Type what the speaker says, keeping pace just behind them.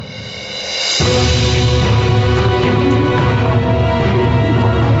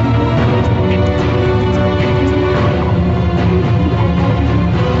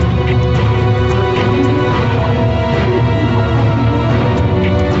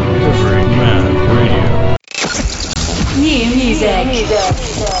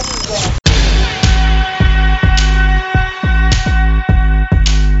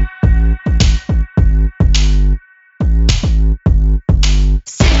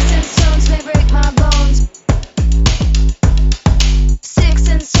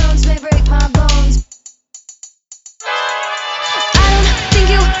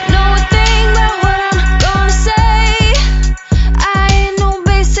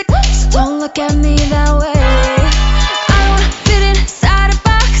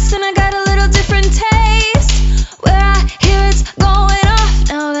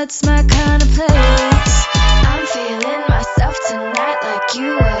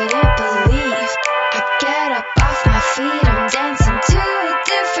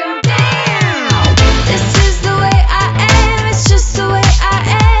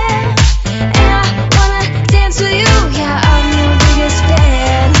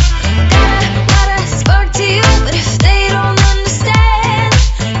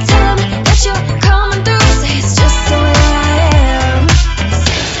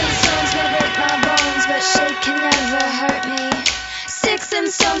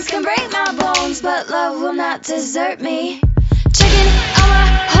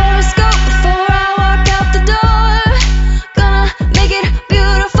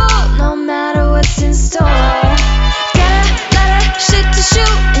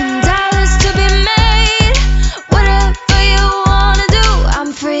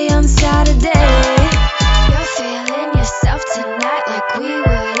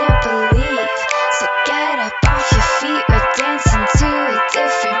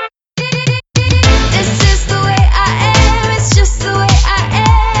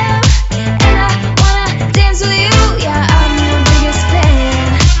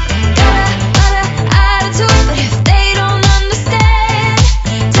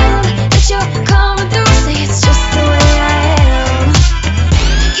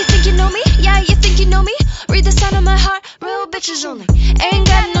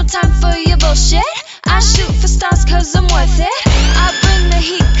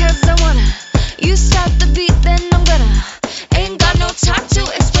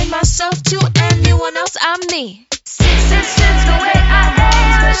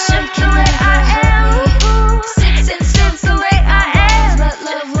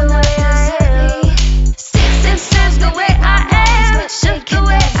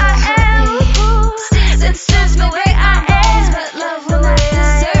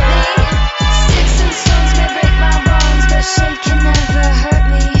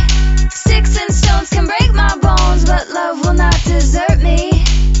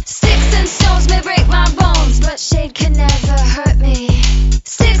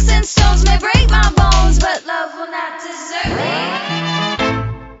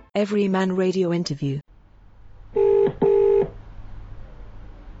Everyman Radio Interview.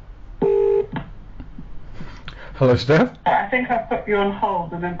 Hello, Steph. I think I put you on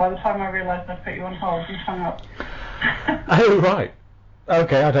hold, and then by the time I realised I put you on hold, you hung up. Oh, right.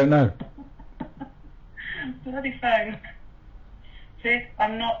 Okay, I don't know. Bloody phone. See,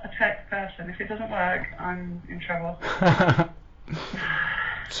 I'm not a tech person. If it doesn't work, I'm in trouble.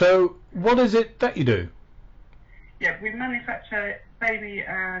 So, what is it that you do? Yeah, we manufacture baby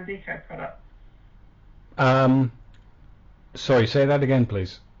and eco products. Sorry, say that again,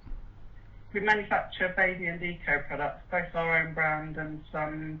 please. We manufacture baby and eco products, both our own brand and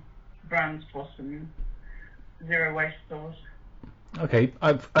some brands for some zero waste stores. Okay,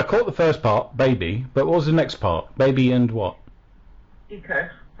 I caught the first part, baby, but what was the next part? Baby and what? Eco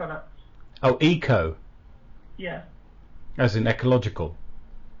products. Oh, eco. Yeah. As in ecological.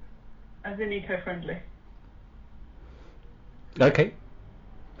 As in eco-friendly. Okay.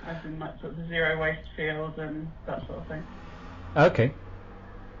 As in like sort of the zero waste field and that sort of thing. Okay.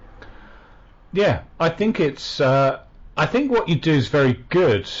 Yeah, I think it's. I think what you do is very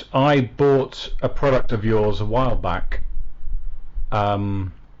good. I bought a product of yours a while back.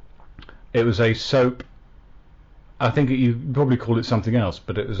 It was a soap. I think you probably call it something else,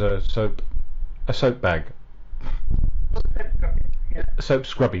 but it was a soap bag. Soap scrubby. Yeah. Soap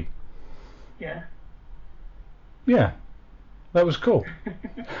scrubby. Yeah. Yeah, that was cool.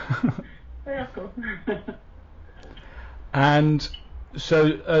 Yeah, cool. And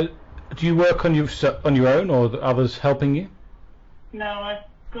so, do you work on your own, or are others helping you? No, I've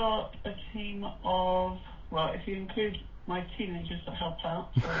got a team of, well, if you include my teenagers that help out.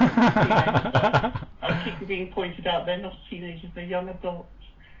 So teenagers, I keep being pointed out, they're not teenagers, they're young adults.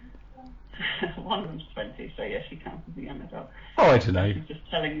 One of them's 20, so yeah, she counts as a young adult. Oh, I don't know. She's just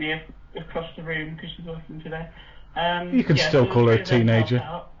telling me across the room because she's working today. You can still call her a teenager.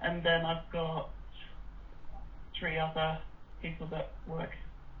 Out, and then I've got 3 other people that work.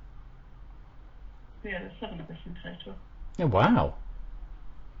 Yeah, there's 7 of us in total. Oh, wow.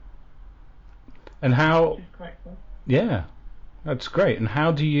 And how? Which is quite cool. Yeah, that's great. And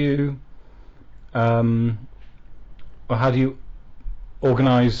how do you, or how do you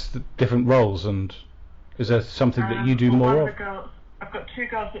organise the different roles? And is there something that you do more of? I've got 2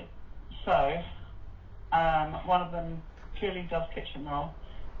 girls that sew. One of them purely does kitchen roll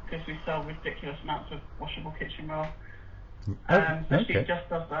because we sell ridiculous amounts of washable kitchen roll. So she just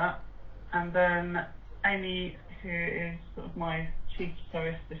does that. And then Amy, who is sort of my chief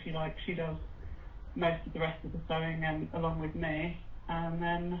sewist, if you like, she does most of the rest of the sewing and along with me. And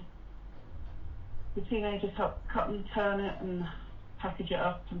then the teenagers help cut and turn it and package it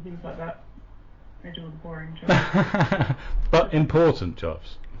up and things like that. They do all the boring jobs. But important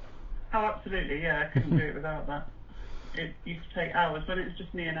jobs. Oh, absolutely, yeah. I couldn't do it without that. It used to take hours. When it was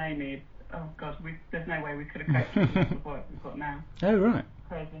just me and Amy, oh God, there's no way we could have coped with the work we've got now. Oh, right.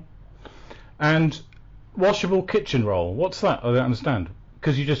 Crazy. And washable kitchen roll, what's that? I don't understand.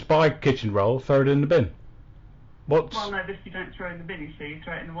 Because you just buy kitchen roll, throw it in the bin. What's... Well, no, this you don't throw in the bin, you see. You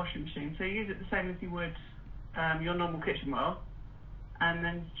throw it in the washing machine. So you use it the same as you would your normal kitchen roll, and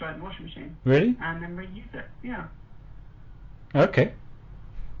then throw it in the washing machine. Really? And then reuse it, yeah. Okay.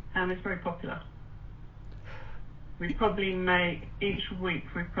 And it's very popular. We probably make, each week,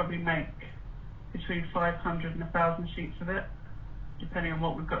 we probably make between 500 and 1,000 sheets of it, depending on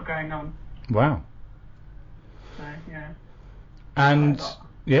what we've got going on. Wow. So, yeah. And,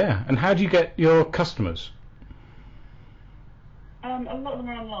 yeah, and how do you get your customers? A lot of them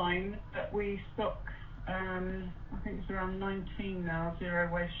are online, but we stock, I think it's around 19 now,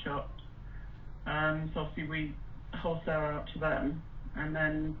 zero waste shops. So obviously we wholesale out to them, and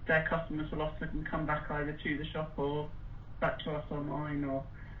then their customers will often come back either to the shop or back to us online or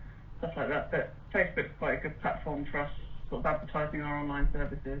stuff like that. But Facebook's quite a good platform for us, sort of advertising our online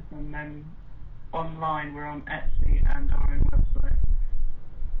services, and then online we're on Etsy and our own website.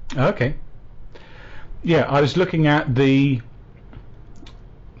 Okay. Yeah, I was looking at the,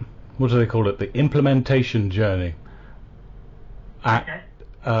 what do they call it, the implementation journey at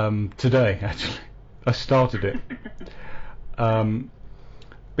today, actually. I started it.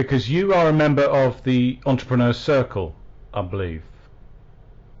 Because you are a member of the Entrepreneur Circle, I believe.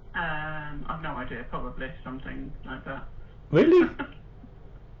 I've no idea, probably something like that. Really?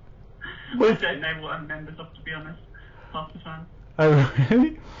 I don't know what I'm members of, to be honest, half the time. Oh,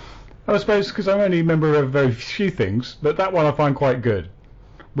 really? I suppose because I'm only a member of very few things, but that one I find quite good.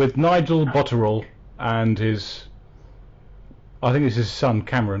 With Nigel Botterill and his, I think it's his son,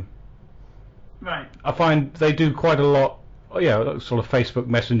 Cameron. Right. I find they do quite a lot, sort of Facebook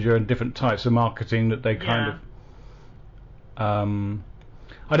Messenger and different types of marketing that they kind of...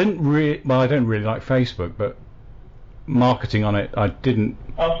 I don't really like Facebook, but marketing on it, I didn't...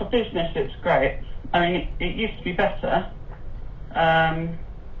 Oh, for business it's great. I mean, it used to be better.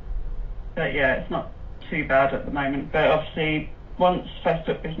 But yeah, it's not too bad at the moment. But obviously, once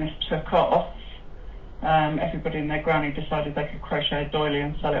Facebook business took off, everybody and their granny decided they could crochet a doily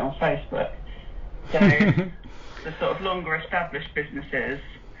and sell it on Facebook. So the sort of longer established businesses,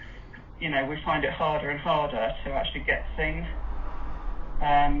 we find it harder and harder to actually get things,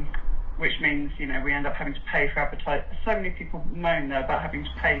 which means, we end up having to pay for advertising. So many people moan though about having to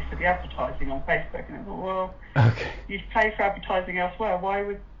pay for the advertising on Facebook, and I thought, well, you pay for advertising elsewhere. Why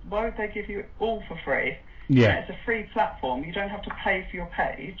would they give you it all for free? Yeah. It's a free platform. You don't have to pay for your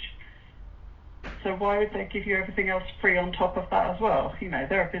page. So why would they give you everything else free on top of that as well?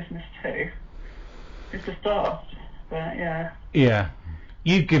 They're a business too. It's a start, but yeah. Yeah.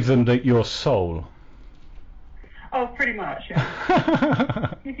 You give them your soul. Oh, pretty much,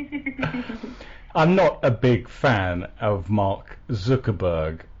 yeah. I'm not a big fan of Mark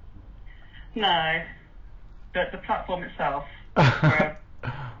Zuckerberg. No, but the platform itself, for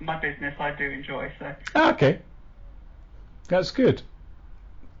my business, I do enjoy. So. Okay, that's good.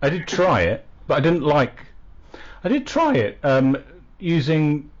 I did try it, but I didn't like. I did try it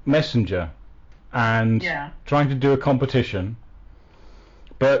using Messenger and trying to do a competition.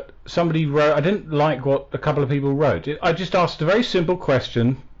 But somebody wrote, I didn't like what a couple of people wrote. I just asked a very simple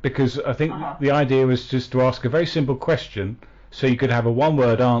question because I think the idea was just to ask a very simple question so you could have a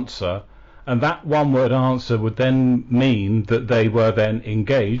one-word answer, and that one-word answer would then mean that they were then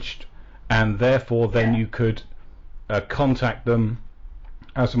engaged, and therefore then you could contact them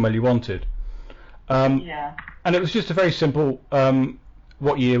as and when you wanted. Yeah. And it was just a very simple,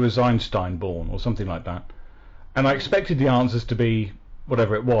 what year was Einstein born, or something like that. And I expected the answers to be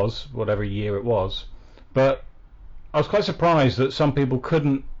whatever it was, whatever year it was. But I was quite surprised that some people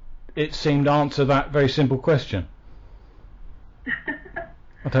couldn't, it seemed, answer that very simple question.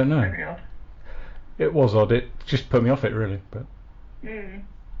 I don't know. Very odd. It was odd. It just put me off it, really. But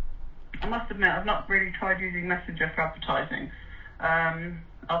I must admit, I've not really tried using Messenger for advertising.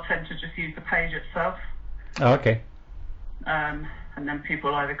 I'll tend to just use the page itself. Oh, okay. And then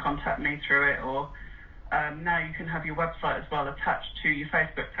people either contact me through it, or now you can have your website as well attached to your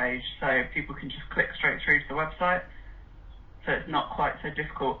Facebook page, so people can just click straight through to the website. So it's not quite so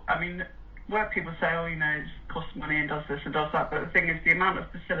difficult. I mean, where people say, oh, you know, it costs money and does this and does that, but the thing is, the amount of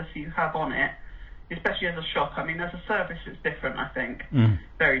facility you have on it, especially as a shop, I mean, as a service, it's different, I think.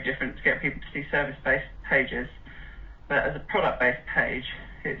 Very different to get people to see service-based pages. But as a product-based page,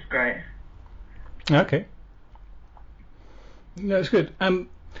 it's great. Okay. No, it's good.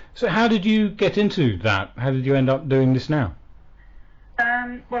 So how did you get into that? How did you end up doing this now?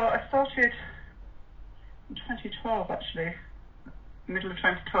 Well, I started in 2012, actually. Middle of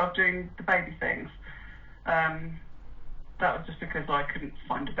 2012, doing the baby things. That was just because I couldn't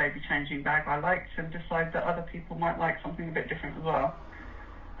find a baby changing bag I liked, and decided that other people might like something a bit different as well.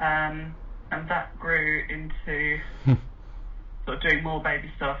 And that grew into sort of doing more baby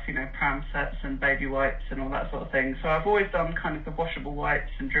stuff, you know, pram sets and baby wipes and all that sort of thing. So I've always done kind of the washable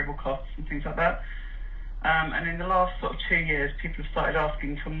wipes and dribble cloths and things like that. And in the last sort of 2 years, people have started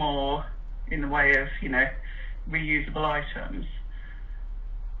asking for more in the way of, you know, reusable items.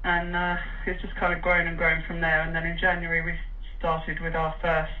 And it's just kind of grown and grown from there. And then in January, we started with our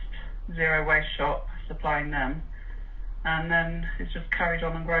first zero waste shop, supplying them. And then it's just carried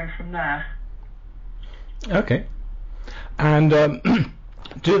on and grown from there. Okay. And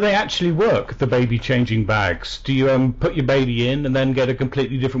do they actually work, the baby changing bags? Do you put your baby in and then get a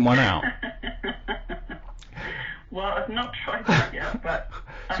completely different one out? Well, I've not tried that yet, but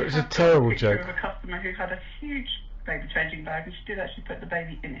so it's a terrible joke. Of a customer who had a huge baby changing bag, and she did actually put the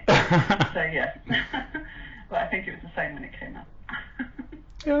baby in it. So yeah, but I think it was the same when it came out.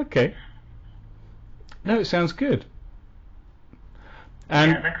 Okay. No, it sounds good.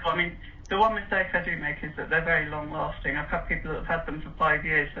 And yeah, they're cool. I mean, the one mistake I do make is that they're very long lasting. I've had people that have had them for 5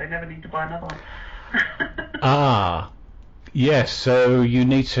 years, so they never need to buy another one. Yes, so you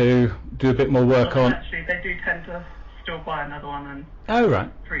need to do a bit more work on... Actually, they do tend to still buy another one and right.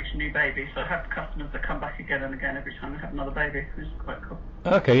 for each new baby. So I have customers that come back again and again every time they have another baby, which is quite cool.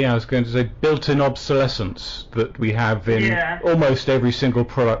 Okay, yeah, I was going to say built-in obsolescence that we have in almost every single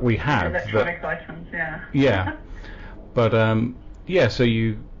product we have. Electronic items, yeah. Yeah. But, yeah, so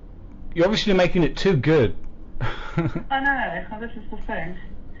you're obviously making it too good. I know, well, this is the thing.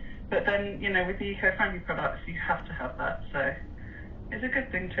 But then, you know, with the eco-friendly products, you have to have that, so it's a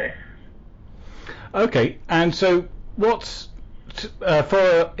good thing too. Okay, and so what's,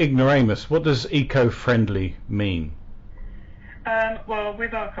 for ignoramus, what does eco-friendly mean? Well,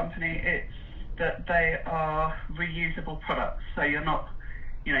 with our company, it's that they are reusable products, so you're not,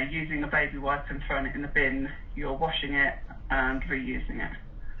 you know, using a baby wipe and throwing it in the bin, you're washing it and reusing it.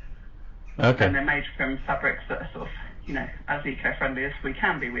 Okay. And they're made from fabrics that are sort of, you know, as eco-friendly as we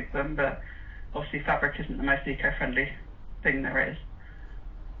can be with them, but obviously fabric isn't the most eco-friendly thing there is.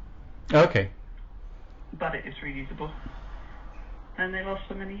 Okay. But it is reusable. And they last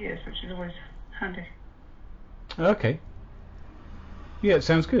for many years, which is always handy. Okay. Yeah, it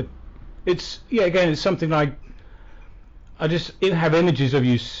sounds good. It's, yeah, again, it's something I just have images of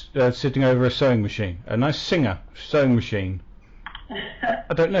you sitting over a sewing machine, a nice Singer sewing machine.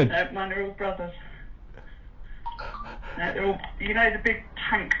 I don't know. No, mine are all brothers. They're all, you know, the big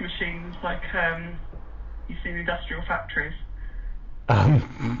tank machines like you see in industrial factories. I've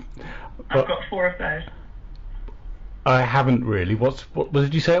got 4 of those. I haven't really. What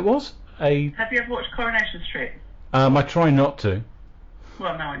did you say it was? Have you ever watched Coronation Street? I try not to.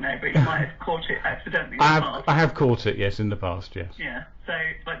 Well, no, I know, but you might have caught it accidentally in the past. I have caught it, yes, in the past, yes. Yeah, so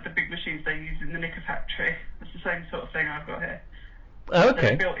like the big machines they use in the knicker factory, it's the same sort of thing I've got here. Okay.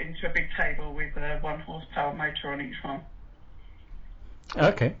 They're built into a big table with a 1 horsepower motor on each one.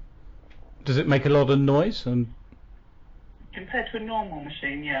 Okay. Does it make a lot of noise? And compared to a normal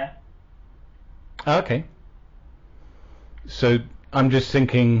machine, yeah. Okay. So I'm just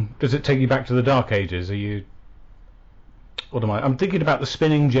thinking, does it take you back to the Dark Ages? Are you... What am I? I'm thinking about the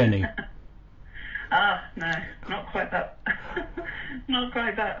spinning jenny. No, not quite that. Not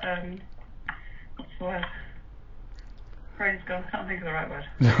quite that. What's the word? Brain's gone. Can't think of the right word.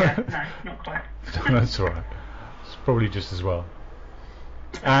 Yeah, no, not quite. That's all right. It's probably just as well.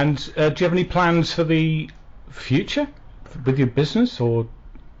 And do you have any plans for the future with your business, or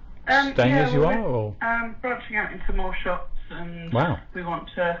staying as you are? Or branching out into more shops, and wow. we want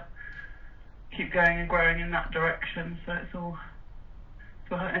to keep going and growing in that direction. So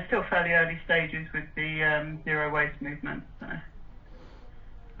it's still fairly early stages with the zero waste movement. So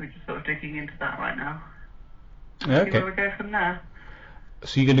we're just sort of digging into that right now. Okay. See where we go from there.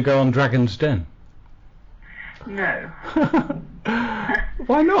 So you're going to go on Dragon's Den? No.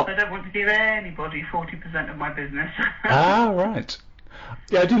 Why not? I don't want to give anybody 40% of my business. Right.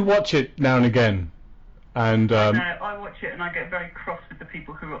 Yeah, I do watch it now and again. And I watch it and I get very cross with the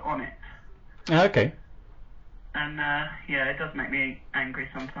people who are on it. Okay. And it does make me angry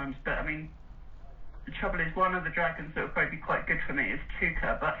sometimes. But I mean, the trouble is, one of the dragons that would probably be quite good for me is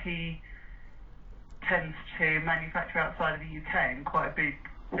Tuka, but he tends to manufacture outside of the UK, and quite a big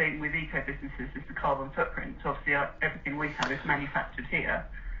thing with eco businesses is the carbon footprint. So obviously everything we have is manufactured here,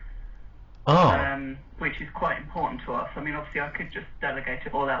 which is quite important to us. I mean, obviously I could just delegate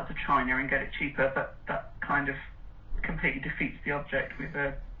it all out to China and get it cheaper, but that kind of completely defeats the object with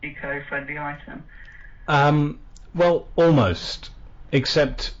a eco-friendly item. Well, almost,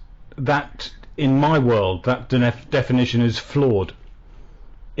 except that in my world that definition is flawed.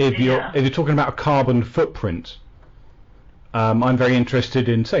 If you're talking about a carbon footprint, I'm very interested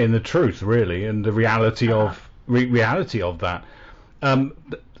in saying the truth, really, and the reality of that. The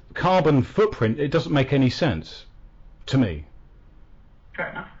carbon footprint, it doesn't make any sense to me. Fair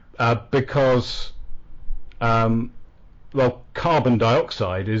enough. Because, carbon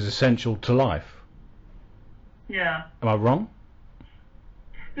dioxide is essential to life. Yeah. Am I wrong?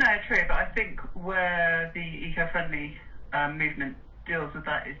 No, true, but I think where the eco-friendly movement deals with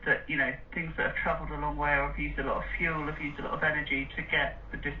that is that, things that have travelled a long way or have used a lot of fuel, have used a lot of energy to get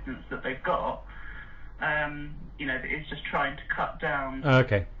the distance that they've got, it's just trying to cut down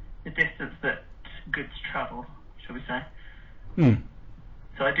the distance that goods travel, shall we say.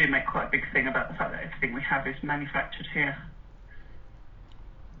 So I do make quite a big thing about the fact that everything we have is manufactured here.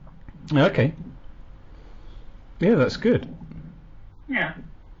 Okay. Yeah, that's good. Yeah,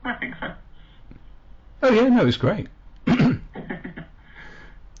 I think so. Oh yeah, no, it's great.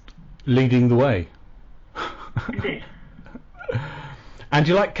 Leading the way. Indeed. And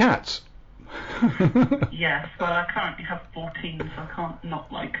you like cats? Yes, well I currently have 14, so I can't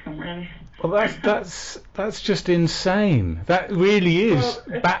not like them really. Well, that's just insane. That really is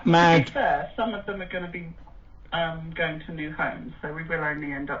bat-mad. To be fair, some of them are going to be going to new homes, so we will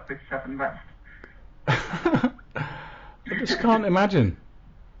only end up with 7 left. I just can't imagine.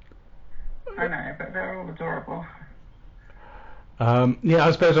 I know, but they're all adorable. Yeah,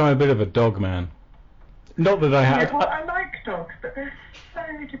 I suppose I'm a bit of a dog man. Not that I have. Yeah, well, I like dogs, but they're so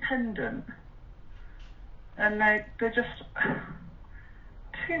dependent, and they're just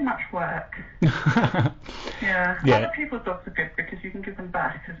too much work. Yeah. Other people's dogs are good because you can give them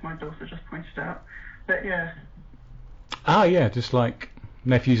back, as my daughter just pointed out. But yeah. Ah, yeah, just like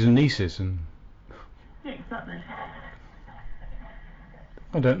nephews and nieces and. Yeah, exactly.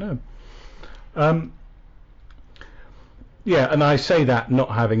 I don't know. Yeah, and I say that not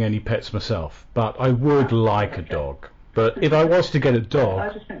having any pets myself, but I would like a dog. But if I was to get a dog,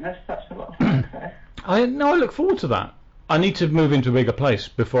 I just think there's such a lot of work there. I look forward to that. I need to move into a bigger place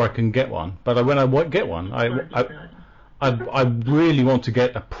before I can get one. But when I get one, I really want to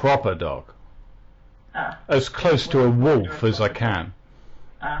get a proper dog, as close to a wolf as I can.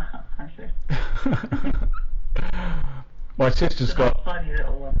 I see. My sister's got. Tiny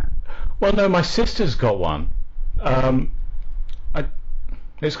little one. Well, no, my sister's got one.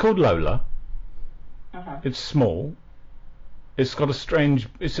 It's called Lola. It's small. It's got a strange.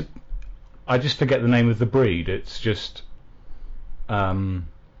 I just forget the name of the breed. It's just. I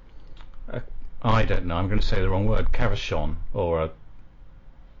don't know. I'm going to say the wrong word. Cavachon or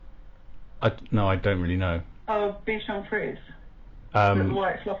I don't really know. Oh, Bichon Frise. The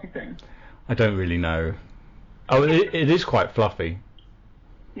white fluffy thing. I don't really know. Oh, it is quite fluffy.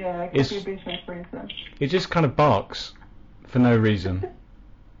 Yeah, it could be Bichon Frise then. It just kind of barks for no reason.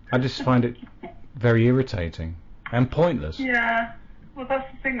 I just find it very irritating and pointless. Yeah, well that's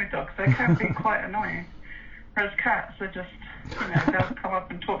the thing with dogs, they can be quite annoying. Whereas cats are just, they'll come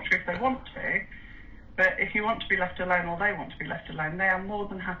up and talk to you if they want to, but if you want to be left alone or they want to be left alone, they are more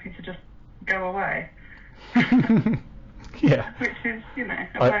than happy to just go away. Yeah. Which is,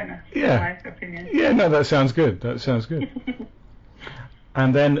 a bonus, in my opinion. Yeah, no, that sounds good.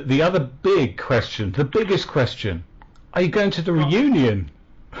 And then the other big question, the biggest question, are you going to the reunion?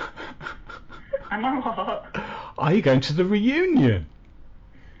 Am I what? Are you going to the reunion?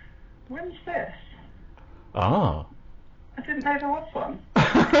 When's this? Ah. I didn't know there was one. I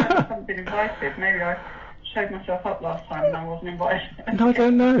haven't been invited. Maybe I showed myself up last time and I wasn't invited. No, I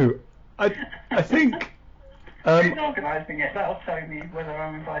don't know. I think... Who's organising it? That'll tell me whether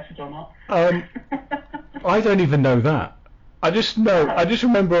I'm invited or not. I don't even know that. I just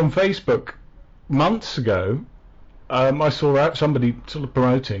remember on Facebook months ago, I saw somebody sort of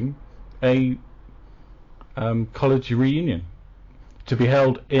promoting a college reunion to be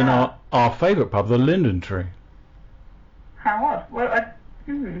held in our favourite pub, the Linden Tree. How odd. Well,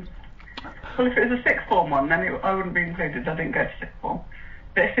 well, if it was a sixth form one, then I wouldn't be included. I didn't go to sixth form.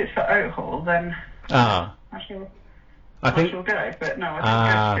 But if it's for Oat Hall, then I shall go. But no, I didn't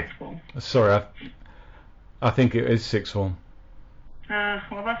go to sixth form. Sorry, I think it is sixth form.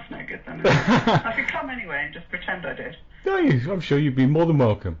 Well, that's no good then. I could come anyway and just pretend I did. No, I'm sure you'd be more than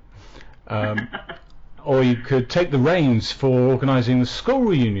welcome. Or you could take the reins for organising the school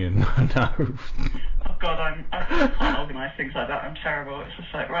reunion. No. Oh God, I can't organise things like that. I'm terrible. It's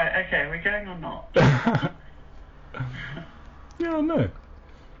just like, right, okay, are we going or not? Yeah, no.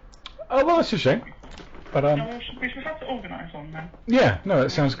 Oh well, that's a shame. But we should have to organise one then. Yeah, no,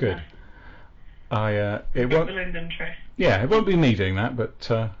 that sounds good. It won't. The Linden Tree. Yeah, it won't be me doing that, but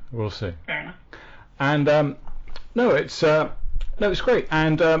we'll see. Fair enough. And it's great.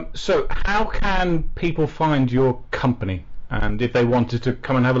 And so, how can people find your company? And if they wanted to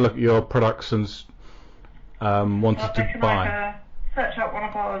come and have a look at your products and wanted to buy, search out one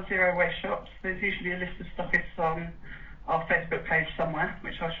of our zero waste shops. There's usually a list of stockists on our Facebook page somewhere,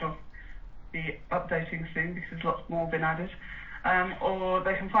 which I shall be updating soon because lots more have been added. Or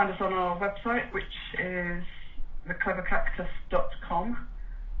they can find us on our website, which is theclevercactus.com,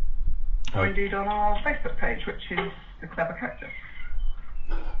 or indeed on our Facebook page, which is The Clever Cactus.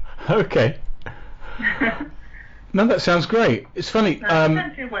 Okay. No, that sounds great. It's funny.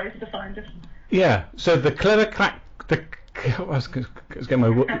 Plenty of ways to find us. Yeah. So the Clever I was getting my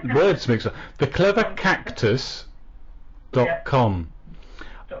words mixed up. Theclevercactus.com.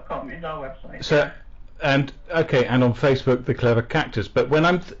 .com is our website. So. And on Facebook, The Clever Cactus. But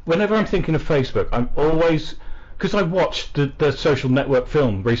whenever I'm thinking of Facebook, I'm always, because I watched the Social Network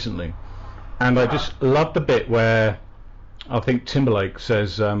film recently, and I just love the bit where I think Timberlake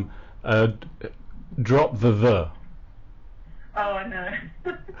says, "Drop the." Oh, I know.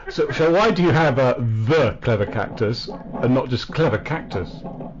 So why do you have the Clever Cactus and not just Clever Cactus?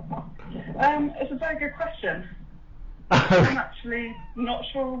 It's a very good question. I'm actually not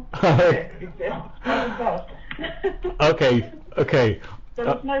sure it exists. Okay. There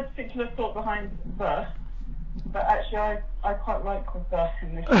was no particular thought behind the, but actually I quite like with the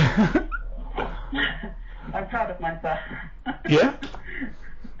in this. I'm proud of my the. Yeah?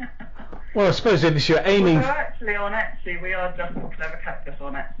 Well, I suppose if you're aiming... Well, actually on Etsy, we are just a Clever Cactus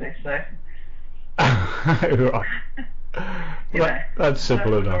on Etsy, so... Right. That's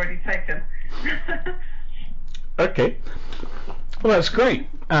simple enough. Already taken. Okay. Well, that's great.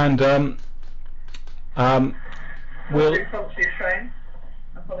 And we'll do Salty Train.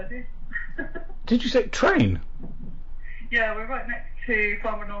 Apologies. Did you say train? Yeah, we're right next to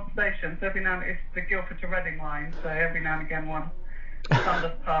Farmer North Station, so every now and it's the Guildford to Reading line, so every now and again one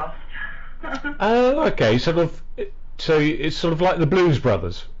thunders past. Oh, okay. So it's sort of like the Blues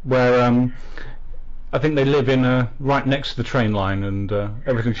Brothers, where I think they live in right next to the train line, and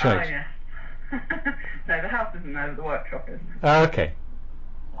everything shakes. Oh yeah. No, the house isn't there, the workshop is. Okay.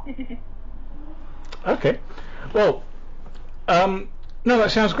 Okay. Well, no,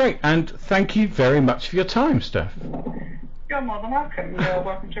 that sounds great, and thank you very much for your time, Steph. You're more than welcome. You're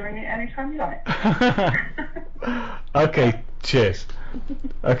welcome to ring me anytime you like. Okay, cheers.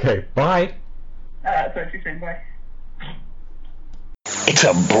 Okay, bye. Talk to you soon, bye. It's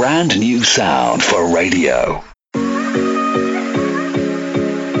a brand new sound for radio.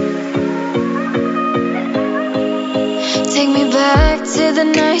 Take me back to the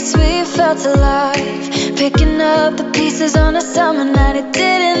nights we felt alive, picking up the pieces on a summer night. I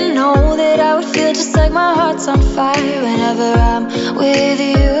didn't know that I would feel just like my heart's on fire whenever I'm with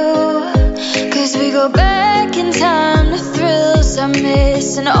you. Cause we go back in time to thrills I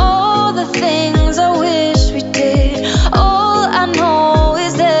miss, and all the things I wish we did. All I know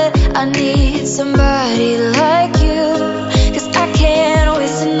is that I need somebody like you, cause I can't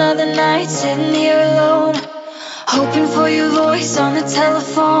waste another night sitting here alone, hoping for your voice on the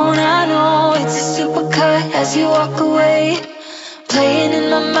telephone. I know it's a supercut as you walk away, playing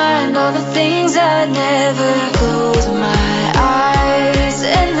in my mind all the things I never close my eyes,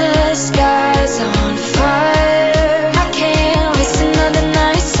 and the sky's on fire. I can't waste another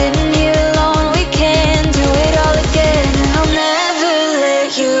night sitting here alone. We can do it all again, and I'll never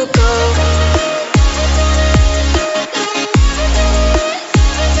let you go.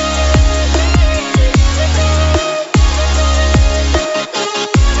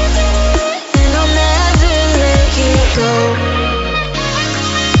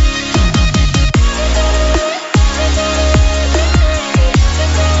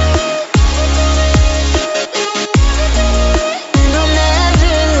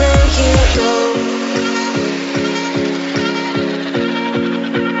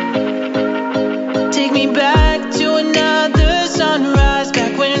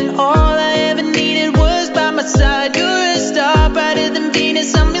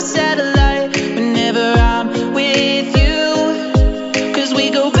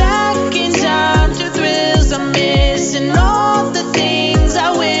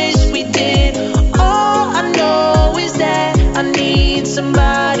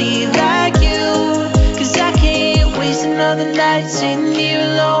 somebody like you. Cause I can't waste another night sitting here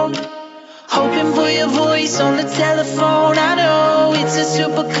alone, hoping for your voice on the telephone. I know it's a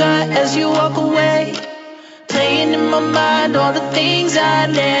supercut as you walk away, playing in my mind all the things I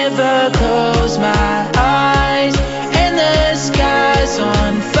never close my eyes, and the sky's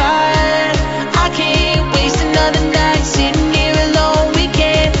on fire. I can't waste another night sitting here alone. We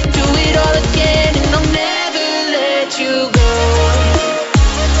can't do it all again, and I'll never let you go.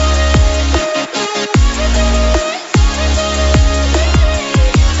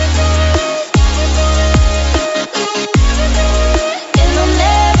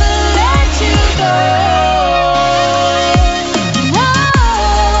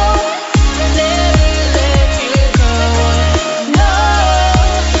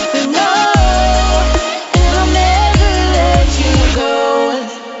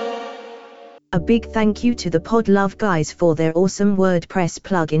 A big thank you to the Podlove guys for their awesome WordPress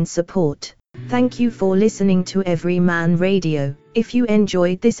plugin support. Thank you for listening to Everyman Radio. If you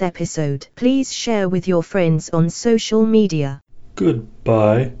enjoyed this episode, please share with your friends on social media.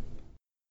 Goodbye.